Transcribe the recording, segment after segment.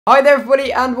Hi there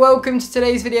everybody and welcome to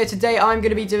today's video. Today I'm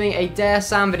going to be doing a Dare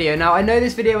Sam video. Now I know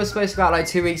this video was supposed to go out like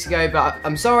 2 weeks ago, but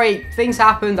I'm sorry, things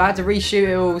happened, I had to reshoot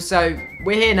it all, so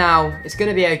we're here now, it's going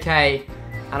to be okay,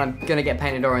 and I'm going to get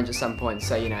painted orange at some point,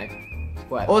 so you know,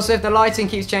 whatever. Also, if the lighting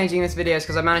keeps changing in this video, it's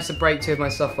because I managed to break 2 of my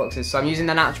softboxes, so I'm using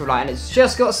the natural light and it's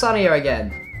just got sunnier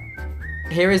again.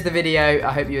 Here is the video,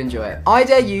 I hope you enjoy it. I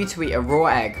dare you to eat a raw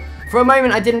egg. For a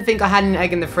moment, I didn't think I had an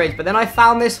egg in the fridge, but then I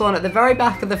found this one at the very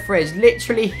back of the fridge,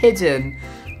 literally hidden,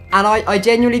 and I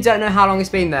genuinely don't know how long it's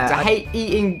been there. I hate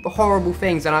eating horrible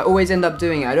things, and I always end up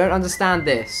doing it. I don't understand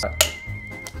this.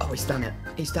 Oh, he's done it.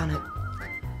 He's done it.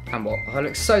 And what? Oh, it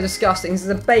looks so disgusting. This is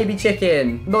a baby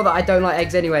chicken. Not that I don't like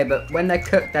eggs anyway, but when they're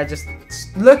cooked, they're just...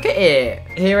 Look at it.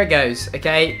 Here it goes,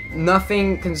 okay?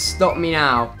 Nothing can stop me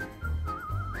now.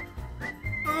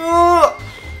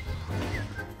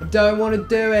 Don't want to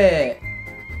do it.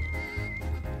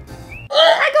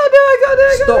 I can't do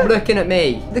it. Stop looking at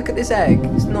me. Look at this egg.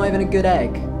 It's not even a good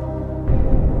egg.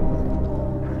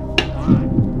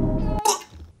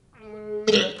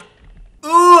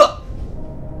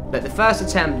 But the first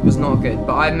attempt was not good,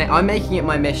 but I'm making it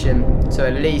my mission to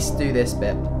at least do this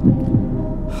bit.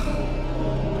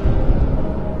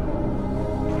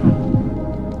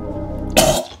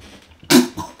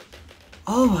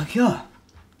 Oh my god.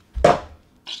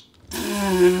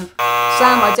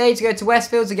 Sam, I dare you to go to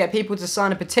Westfield to get people to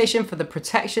sign a petition for the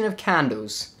protection of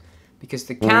candles. Because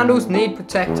the candles need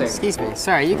protecting. Excuse me,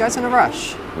 sorry, are you guys in a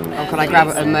rush? Or can I grab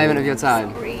a moment of your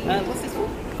time? What's this for?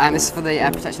 This is for the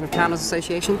Protection of Candles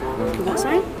Association. What,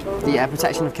 sorry? The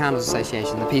Protection of Candles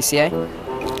Association, the PCA.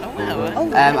 Oh,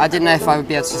 wow. I didn't know if I would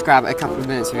be able to just grab a couple of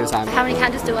minutes of your time. How many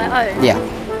candles do I own? Yeah.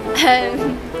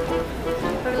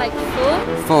 Probably like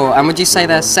 4. 4, and would you say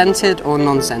they're scented or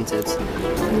non-scented?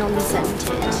 Non-scented.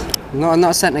 Not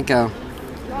a scented girl.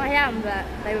 No, I am, but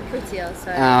they were prettier,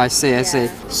 so... Oh, I see, I see.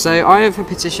 So I have a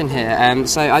petition here.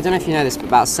 So I don't know if you know this, but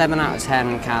about 7 out of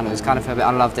 10 candles kind of feel a bit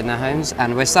unloved in their homes,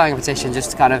 and we're starting a petition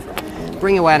just to kind of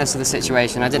bring awareness to the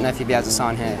situation. I didn't know if you'd be able to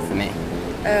sign here for me.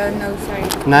 No, sorry.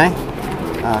 No?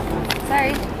 Oh.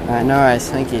 Sorry. Alright, no worries,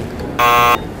 thank you.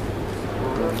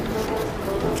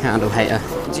 Candle hater.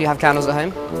 Do you have candles at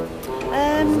home?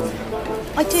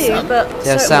 I do, but Yeah,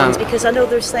 certain Sam. ones, because I know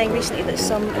they were saying recently that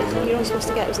some, you're only supposed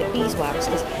to get, was it beeswax?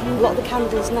 Because a lot of the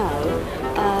candles now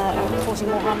are causing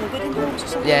more harm than good in homes or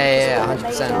something. Yeah,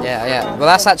 100%. Yeah. Well,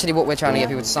 that's actually what we're trying to get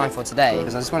people to sign for today,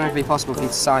 because I just wonder if it'd be possible for you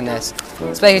to sign this.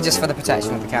 It's basically just for the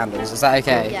protection of the candles. Is that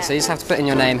okay? Yeah. So you just have to put in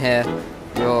your name here,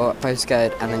 your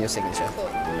postcode, and then your signature.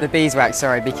 The beeswax,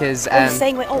 sorry, because we're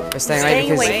staying away. we're staying away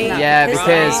because from that. yeah,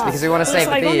 because we want to save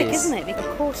the ironic, bees. isn't it?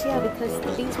 Of course, yeah, because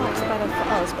the beeswax is better for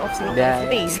us, but obviously not Yeah,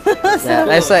 better for bees.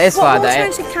 Yeah, it's fine What though.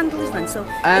 types of candles then? So,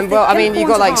 Well, I mean, you've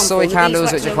got like soy candles,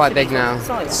 candles which are quite big now.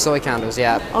 Soy candles,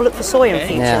 yeah. I'll look for soy in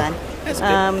future Yeah.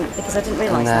 then, because I didn't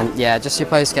realise And then, that. yeah, just your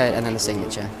postcode and then the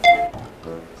signature.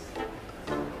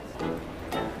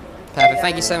 Perfect,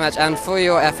 thank you so much, and for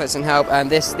your efforts and help,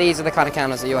 these are the kind of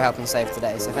candles that you're helping save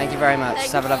today, so thank you very much.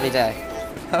 Just have a lovely day.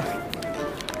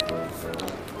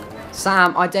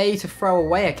 Sam, I dare you to throw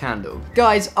away a candle.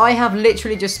 Guys, I have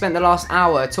literally just spent the last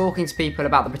hour talking to people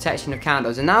about the protection of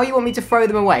candles, and now you want me to throw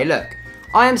them away. Look,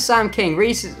 I am Sam.King,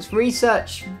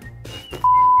 researcher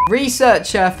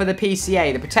for the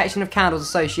PCA, the Protection of Candles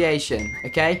Association,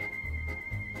 okay?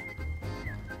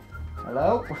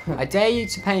 Hello? I dare you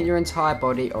to paint your entire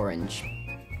body orange.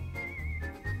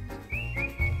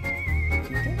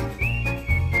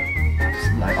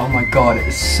 Like, oh my god,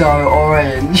 it's so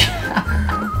orange.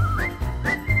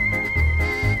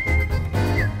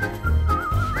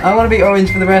 I want to be orange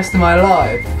for the rest of my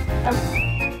life.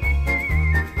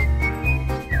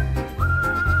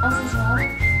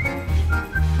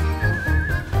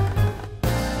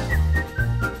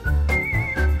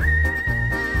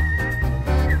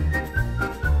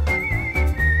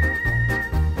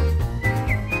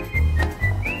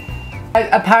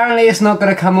 Apparently it's not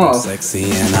gonna come off.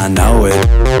 Sexy and I know it.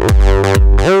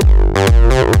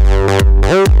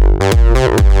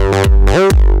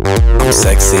 I'm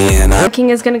sexy and I King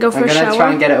is gonna go for a shower. I'm gonna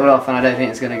try and get it all off, and I don't think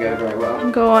it's gonna go very well.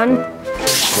 Go on.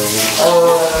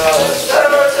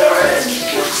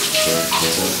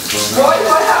 Why do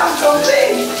I have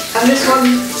something? And this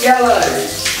one's yellow.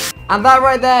 And that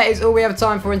right there is all we have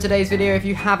time for in today's video. If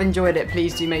you have enjoyed it,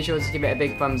 please do make sure to give it a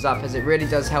big thumbs up, as it really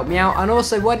does help me out. And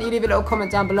also, why don't you leave a little comment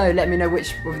down below, let me know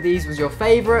which of these was your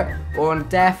favourite, or on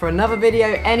dare for another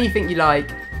video, anything you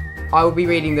like. I will be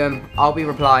reading them, I'll be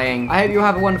replying. I hope you all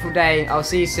have a wonderful day. I'll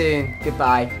see you soon.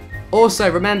 Goodbye.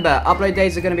 Also, remember, upload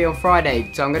days are going to be on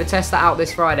Friday, so I'm going to test that out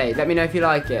this Friday. Let me know if you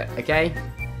like it, okay?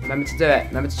 Remember to do it.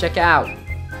 Remember to check it out.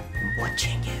 I'm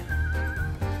watching you.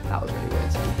 That was